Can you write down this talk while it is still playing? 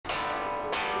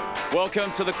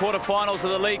Welcome to the quarterfinals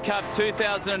of the League Cup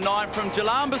 2009 from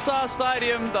Jalan Besar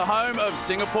Stadium, the home of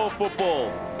Singapore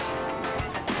football.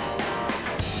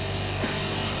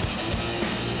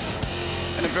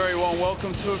 And a very warm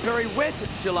welcome to a very wet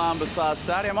Jalan Besar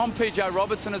Stadium. I'm PJ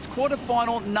Robertson. It's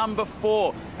quarterfinal number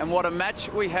 4. And what a match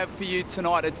we have for you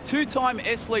tonight. It's two-time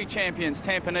S.League champions,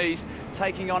 Tampines,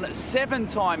 taking on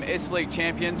 7-time S.League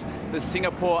champions, the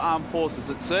Singapore Armed Forces.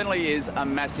 It certainly is a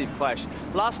massive clash.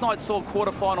 Last night saw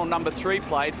quarterfinal number 3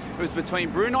 played. It was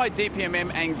between Brunei,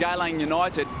 DPMM and Geylang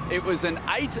United. It was an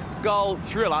 8-goal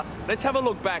thriller. Let's have a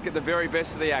look back at the very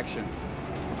best of the action.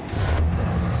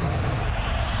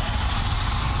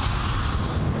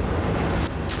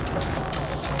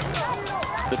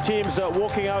 The teams are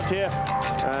walking out here,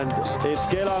 and it's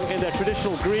Geylang in their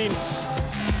traditional green.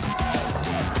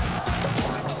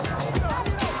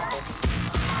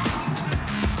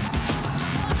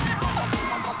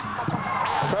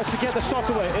 Tries to get the shot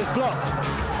away, it's blocked.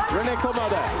 Rene Komar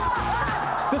there.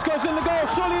 This goes in the goal,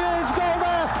 surely there is a goal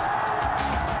there.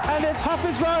 And it's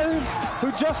Hafiz Rahim, who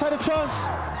just had a chance.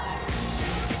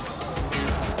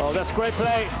 Oh, that's great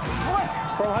play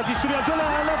from Haji Suri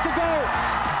Abdullah, and that's a goal.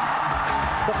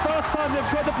 The first time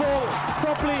they've got the ball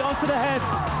properly onto the head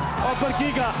of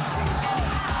Bergiga.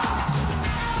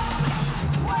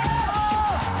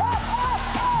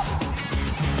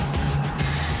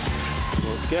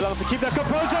 Geylang to keep their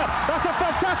composure. That's a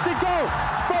fantastic goal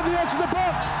from the edge of the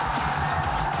box.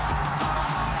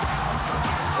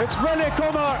 It's Rene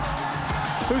Komar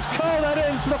who's curled that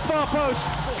in to the far post.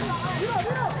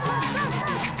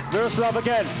 Miroslav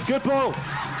again. Good ball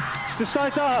to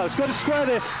Saitaha. It's got to square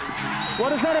this.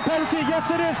 What is that, a penalty?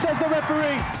 Yes it is, says the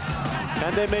referee.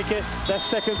 And they make it their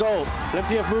second goal.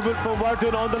 Plenty of movement from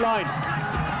Wardun on the line.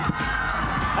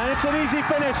 And it's an easy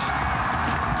finish.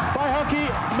 Hockey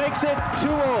makes it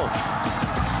 2-all.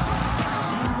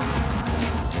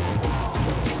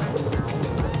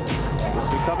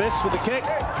 Kamis with the kick.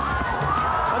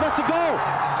 And that's a goal.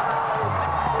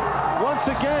 Once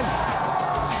again,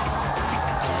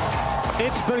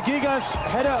 it's Bergiga's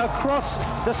header across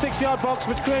the 6-yard box,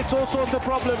 which creates all sorts of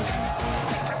problems.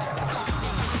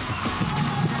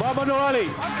 Baba Noali,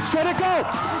 straight a goal.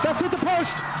 That's hit the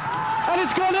post. And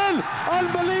it's gone in,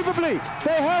 unbelievably.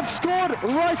 They have scored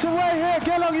right away here,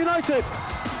 Geylang United.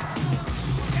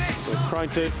 They're trying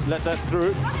to let that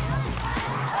through.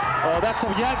 Oh, that's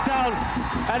a yank down,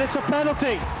 and it's a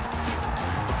penalty.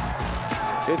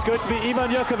 It's going to be Ivan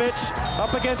Jurkovic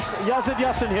up against Yazid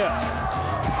Yassin here.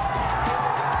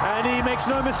 And he makes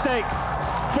no mistake.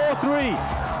 4-3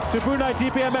 to Brunei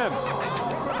DPMM.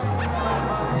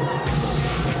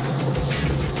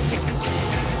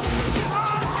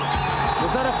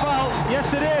 Is that a foul?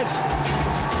 Yes, it is.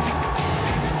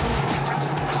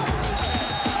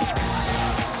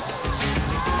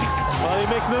 Well, he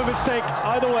makes no mistake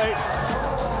either way.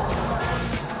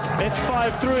 It's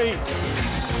 5-3.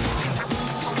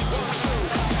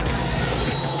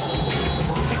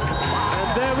 And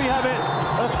there we have it,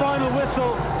 a final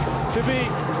whistle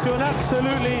to an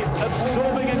absolutely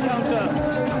absorbing encounter.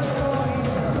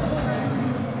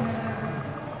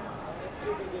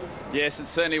 Yes, it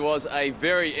certainly was a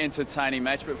very entertaining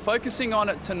match, but focusing on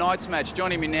tonight's match,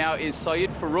 joining me now is Syed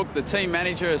Farouk, the team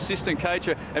manager, assistant coach,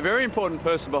 a very important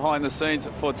person behind the scenes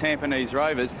for Tampines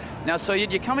Rovers. Now, Syed,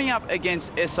 you're coming up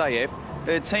against SAF,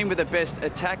 a team with the best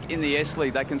attack in the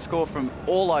S-League. They can score from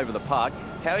all over the park.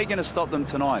 How are you going to stop them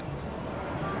tonight?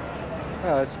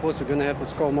 Well, I suppose we're going to have to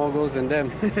score more goals than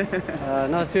them.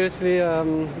 No, seriously,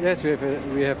 yes,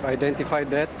 we have identified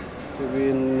that. We've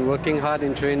been working hard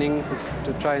in training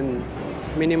to try and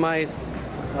minimize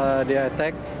their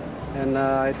attack, and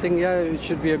I think, yeah, it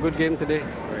should be a good game today.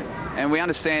 Great. And we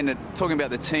understand that, talking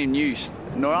about the team news,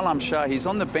 Nur Alam Shah, he's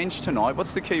on the bench tonight.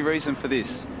 What's the key reason for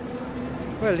this?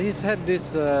 Well, he's had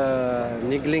this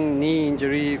niggling knee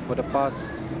injury for the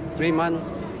past 3 months.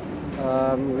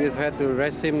 We've had to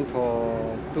rest him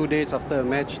for 2 days after a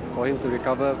match for him to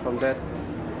recover from that.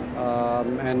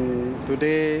 And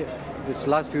today, its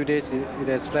last few days, it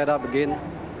has flared up again.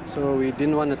 So we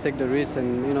didn't want to take the risk,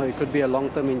 and it could be a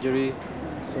long-term injury.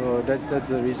 So that's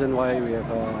the reason why we have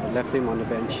left him on the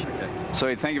bench. Okay.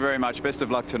 So thank you very much. Best of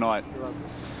luck tonight.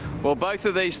 Well, both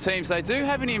of these teams, they do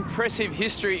have an impressive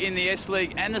history in the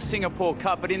S-League and the Singapore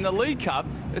Cup, but in the League Cup,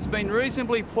 it's been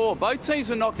reasonably poor. Both teams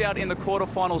were knocked out in the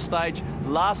quarter-final stage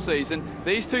last season.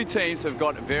 These two teams have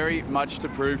got very much to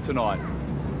prove tonight.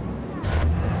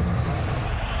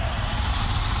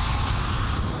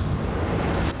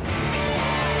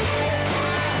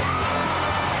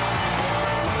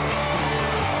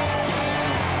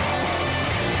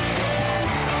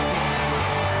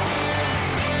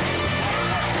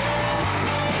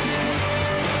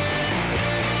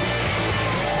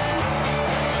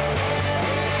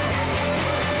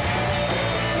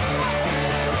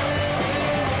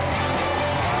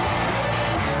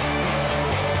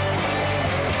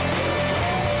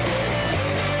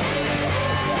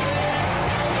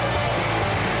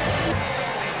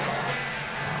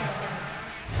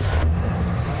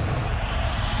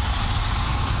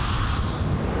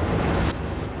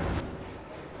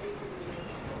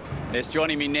 Yes,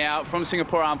 joining me now from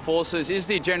Singapore Armed Forces is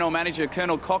the General Manager,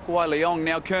 Colonel Kok Wai Leong.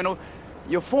 Now, Colonel,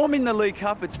 your form in the League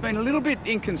Cup, it's been a little bit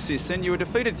inconsistent. You were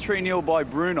defeated 3-0 by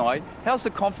Brunei. How's the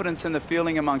confidence and the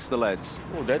feeling amongst the lads?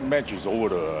 Oh, that match is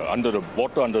over, under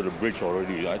the bridge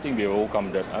already. I think we have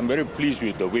overcome that. I'm very pleased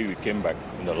with the way we came back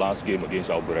in the last game against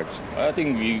Albirex. I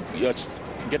think we are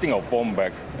getting our form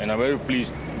back, and I'm very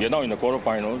pleased. We are now in the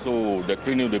quarterfinal, so the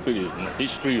 3-0 defeat is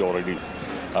history already.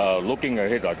 Looking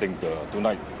ahead, I think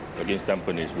tonight against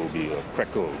Tampines will be a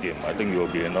cracker game. I think it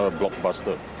will be another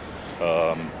blockbuster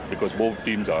because both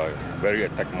teams are very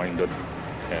attack-minded,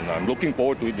 and I'm looking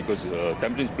forward to it because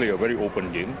Tampines play a very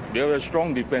open game. They have a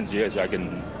strong defense, yes, I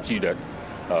can see that,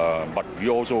 but we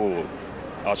also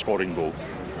are scoring goals.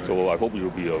 So I hope it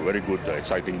will be a very good,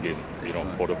 exciting game, you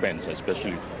know, for the fans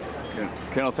especially.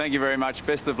 Colonel, thank you very much.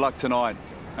 Best of luck tonight.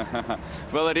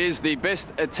 Well, it is the best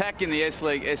attack in the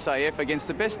S.League SAF against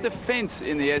the best defence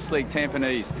in the S.League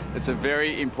Tampines. It's a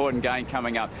very important game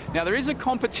coming up. Now, there is a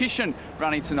competition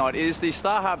running tonight. It is the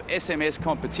StarHub SMS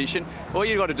competition. All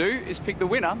you've got to do is pick the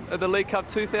winner of the League Cup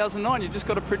 2009. You've just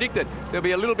got to predict it. There'll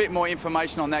be a little bit more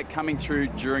information on that coming through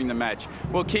during the match.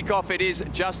 We'll kick off. It is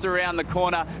just around the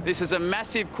corner. This is a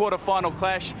massive quarter-final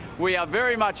clash. We are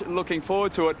very much looking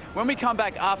forward to it. When we come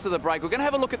back after the break, we're going to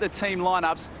have a look at the team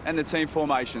lineups and the team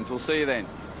formations. We'll see you then.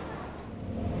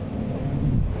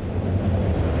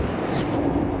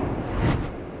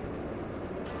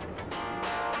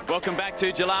 Welcome back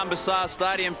to Jalan Besar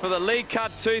Stadium for the League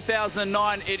Cup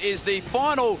 2009. It is the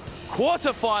final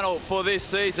quarter-final for this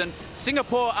season.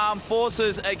 Singapore Armed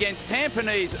Forces against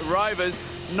Tampines Rovers.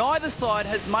 Neither side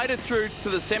has made it through to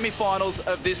the semi-finals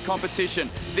of this competition.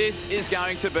 This is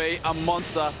going to be a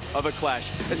monster of a clash.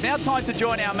 It's now time to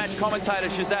join our match commentator,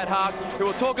 Shazad Haque, who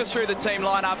will talk us through the team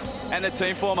lineups and the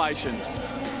team formations.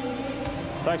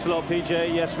 Thanks a lot,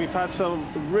 PJ. Yes, we've had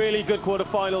some really good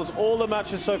quarterfinals. All the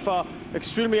matches so far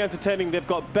extremely entertaining. They've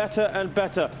got better and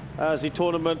better as the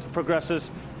tournament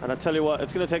progresses. And I tell you what,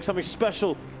 it's going to take something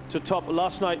special to top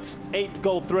last night's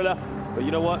 8-goal thriller. But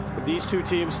you know what? These two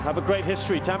teams have a great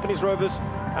history. Tampines Rovers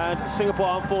and Singapore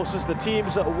Armed Forces. The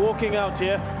teams are walking out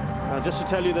here. Just to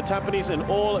tell you, the Tampines in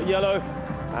all yellow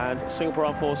and Singapore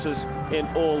Armed Forces in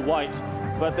all white.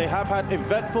 But they have had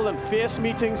eventful and fierce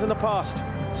meetings in the past.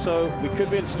 So we could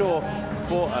be in store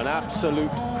for an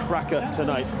absolute cracker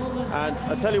tonight. And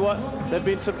I tell you what, there have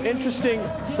been some interesting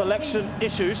selection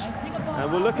issues. And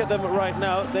we'll look at them right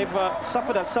now. They've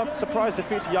suffered a surprise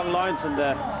defeat to Young Lions in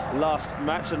their last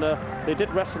match, and they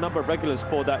did rest a number of regulars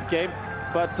for that game.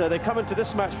 But they come into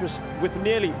this match with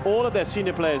nearly all of their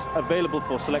senior players available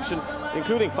for selection,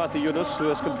 including Fatih Yunus, who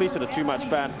has completed a 2-match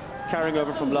ban carrying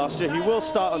over from last year. He will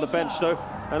start on the bench though.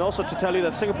 And also to tell you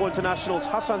that Singapore internationals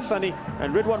Hassan Sani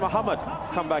and Ridwan Muhammad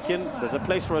come back in. There's a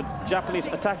place for a Japanese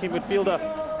attacking midfielder,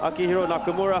 Akihiro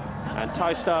Nakamura, and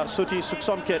Thai star Suti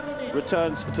Suksomkit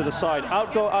returns to the side.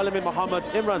 Out go Alamin Muhammad,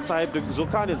 Imran Sahib,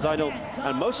 Zulkarnain Zainal,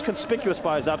 and most conspicuous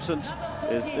by his absence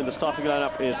is in the starting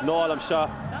lineup is Noor Alam Shah,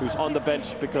 who's on the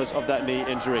bench because of that knee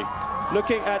injury.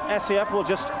 Looking at SAF, well,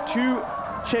 just 2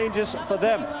 changes for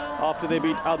them after they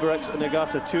beat Albirex and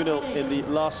Niigata 2-0 in the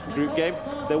last group game.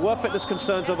 There were fitness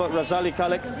concerns over Razali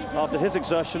Khalek after his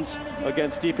exertions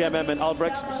against DPMM and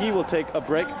Albirex. He will take a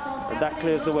break, and that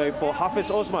clears the way for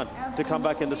Hafiz Osman to come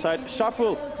back in the side.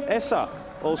 Shaiful Esah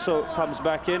also comes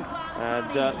back in,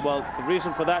 and well, the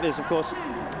reason for that is, of course,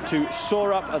 to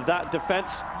shore up that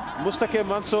defence. Mustaqim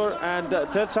Mansour and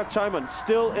Tersak Chaiman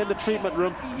still in the treatment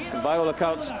room, and by all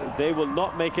accounts they will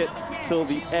not make it till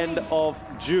the end of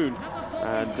June,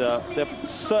 and they're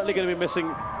certainly going to be missing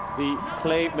the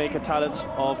playmaker talents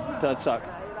of Tersak.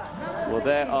 Well,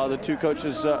 there are the 2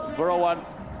 coaches. Verawan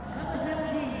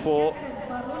for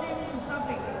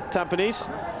Tampines.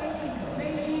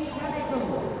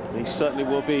 He certainly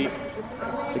will be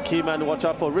the key man to watch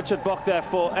out for. Richard Bock there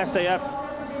for SAF.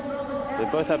 They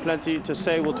both have plenty to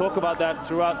say. We'll talk about that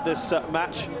throughout this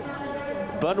match.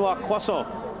 Benoit Croissant,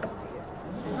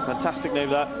 fantastic name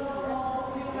that,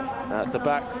 at the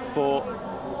back for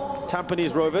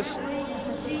Tampines Rovers.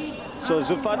 So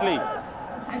Zulfadli,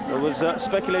 there was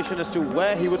speculation as to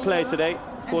where he would play today.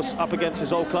 Of course, up against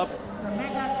his old club,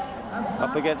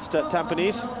 up against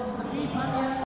Tampines.